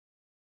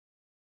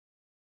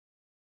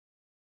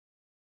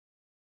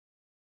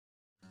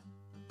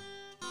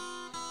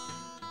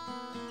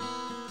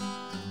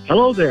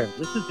Hello there,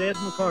 this is Ed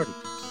McCarty.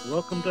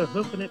 Welcome to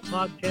HoofNit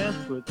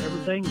Podcast with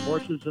everything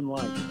horses and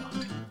livestock.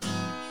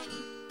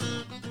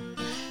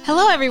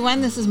 Hello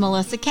everyone, this is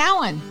Melissa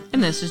Cowan.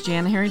 And this is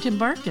Jana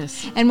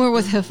Harrington-Barkus. And we're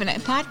with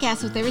HoofNit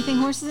Podcast with Everything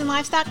Horses and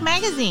Livestock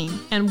magazine.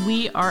 And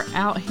we are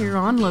out here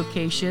on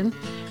location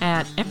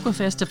at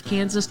Equifest of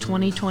Kansas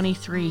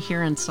 2023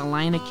 here in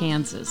Salina,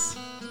 Kansas.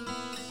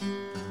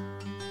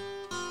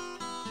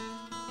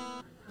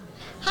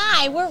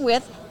 Hi, we're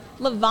with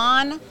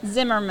Lavon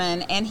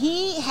Zimmerman, and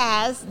he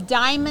has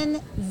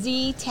Dimond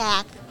Z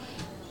Tack.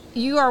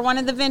 You are one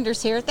of the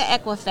vendors here at the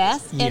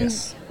Equifest. Yes. And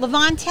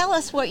Lavon, tell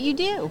us what you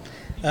do.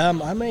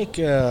 I make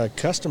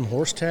custom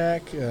horse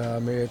tack. A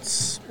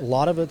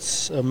lot of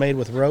it's made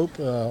with rope,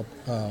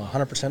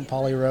 100%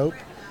 poly rope,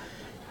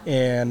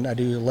 and I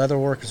do leather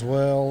work as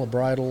well,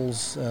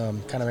 bridles,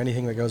 kind of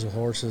anything that goes with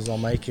horses. I'll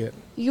make it.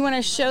 You want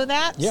to show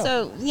that?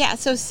 Yeah.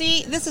 So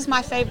see, this is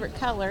my favorite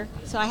color,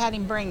 so I had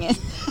him bring it.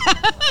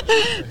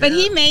 But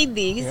he made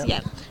these. Yep.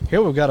 Yep.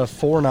 Here we've got a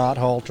 4-knot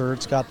halter.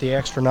 It's got the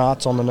extra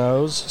knots on the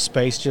nose,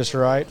 spaced just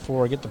right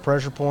for get the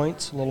pressure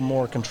points, a little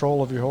more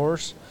control of your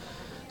horse.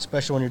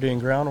 Especially when you're doing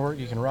groundwork,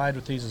 you can ride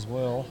with these as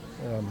well.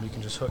 You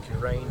can just hook your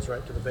reins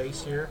right to the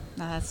base here.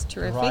 That's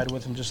terrific. And ride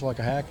with them just like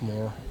a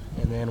hackamore.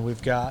 And then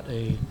we've got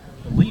a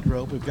lead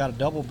rope. We've got a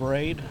double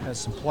braid, has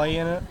some play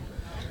in it.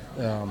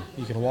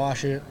 You can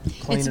wash it,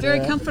 clean it up. It's very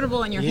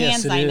comfortable in your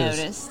hands, I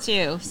noticed,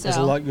 too. So. There's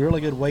a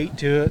really good weight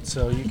to it,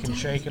 so you can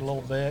shake it a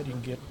little bit. You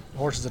can get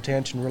horses'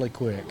 attention really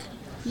quick.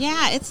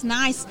 Yeah, it's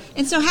nice.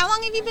 And so how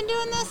long have you been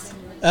doing this?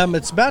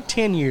 It's about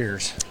 10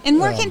 years. And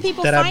where can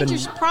people find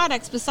your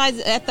products besides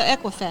at the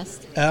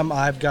Equifest?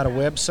 I've got a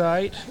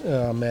website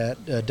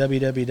at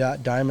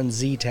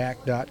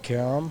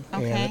www.dimondztack.com,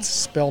 okay. And it's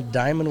spelled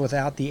diamond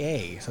without the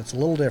A, so it's a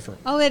little different.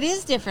 Oh, it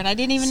is different. I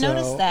didn't even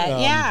notice that.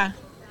 Yeah.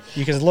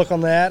 You can look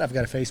on that. I've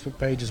got a Facebook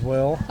page as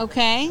well.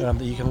 Okay.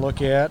 That you can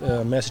look at.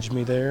 Message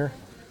me there.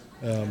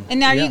 And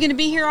now, are you going to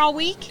be here all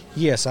week?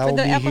 Yes, I will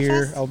be Equifest?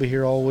 here. I'll be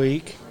here all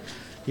week.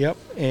 Yep,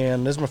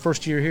 and this is my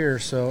first year here,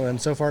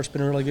 so far it's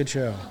been a really good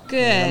show. Good.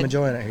 And I'm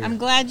enjoying it here. I'm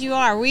glad you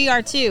are. We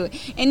are too.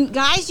 And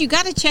guys, you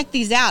got to check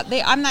these out.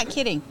 I'm not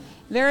kidding.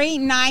 Very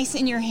nice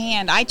in your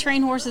hand. I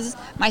train horses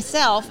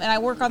myself, and I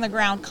work on the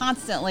ground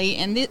constantly,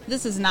 and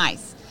this is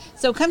nice.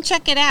 So come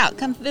check it out.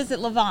 Come visit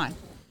Lavon.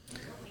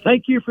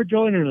 Thank you for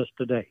joining us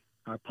today.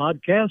 Our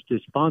podcast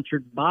is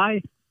sponsored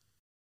by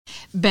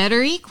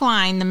Better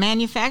Equine, the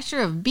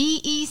manufacturer of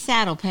BE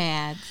saddle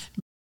pads.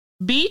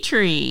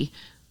 B-Tree,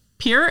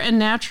 pure and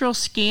natural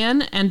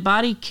skin and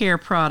body care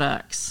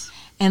products.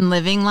 And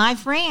Living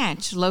Life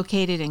Ranch,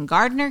 located in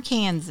Gardner,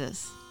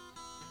 Kansas.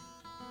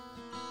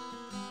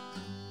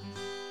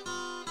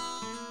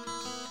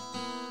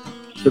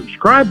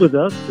 Subscribe with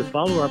us to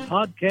follow our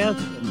podcast,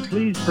 and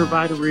please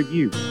provide a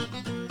review.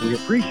 We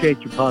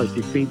appreciate your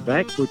positive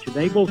feedback, which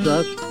enables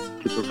us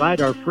to provide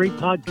our free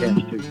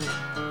podcast to you.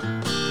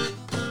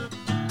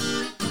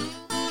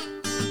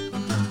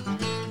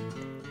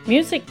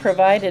 Music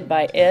provided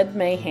by Ed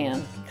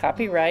Mahan.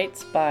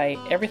 Copyrights by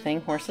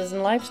Everything Horses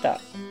and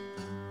Livestock.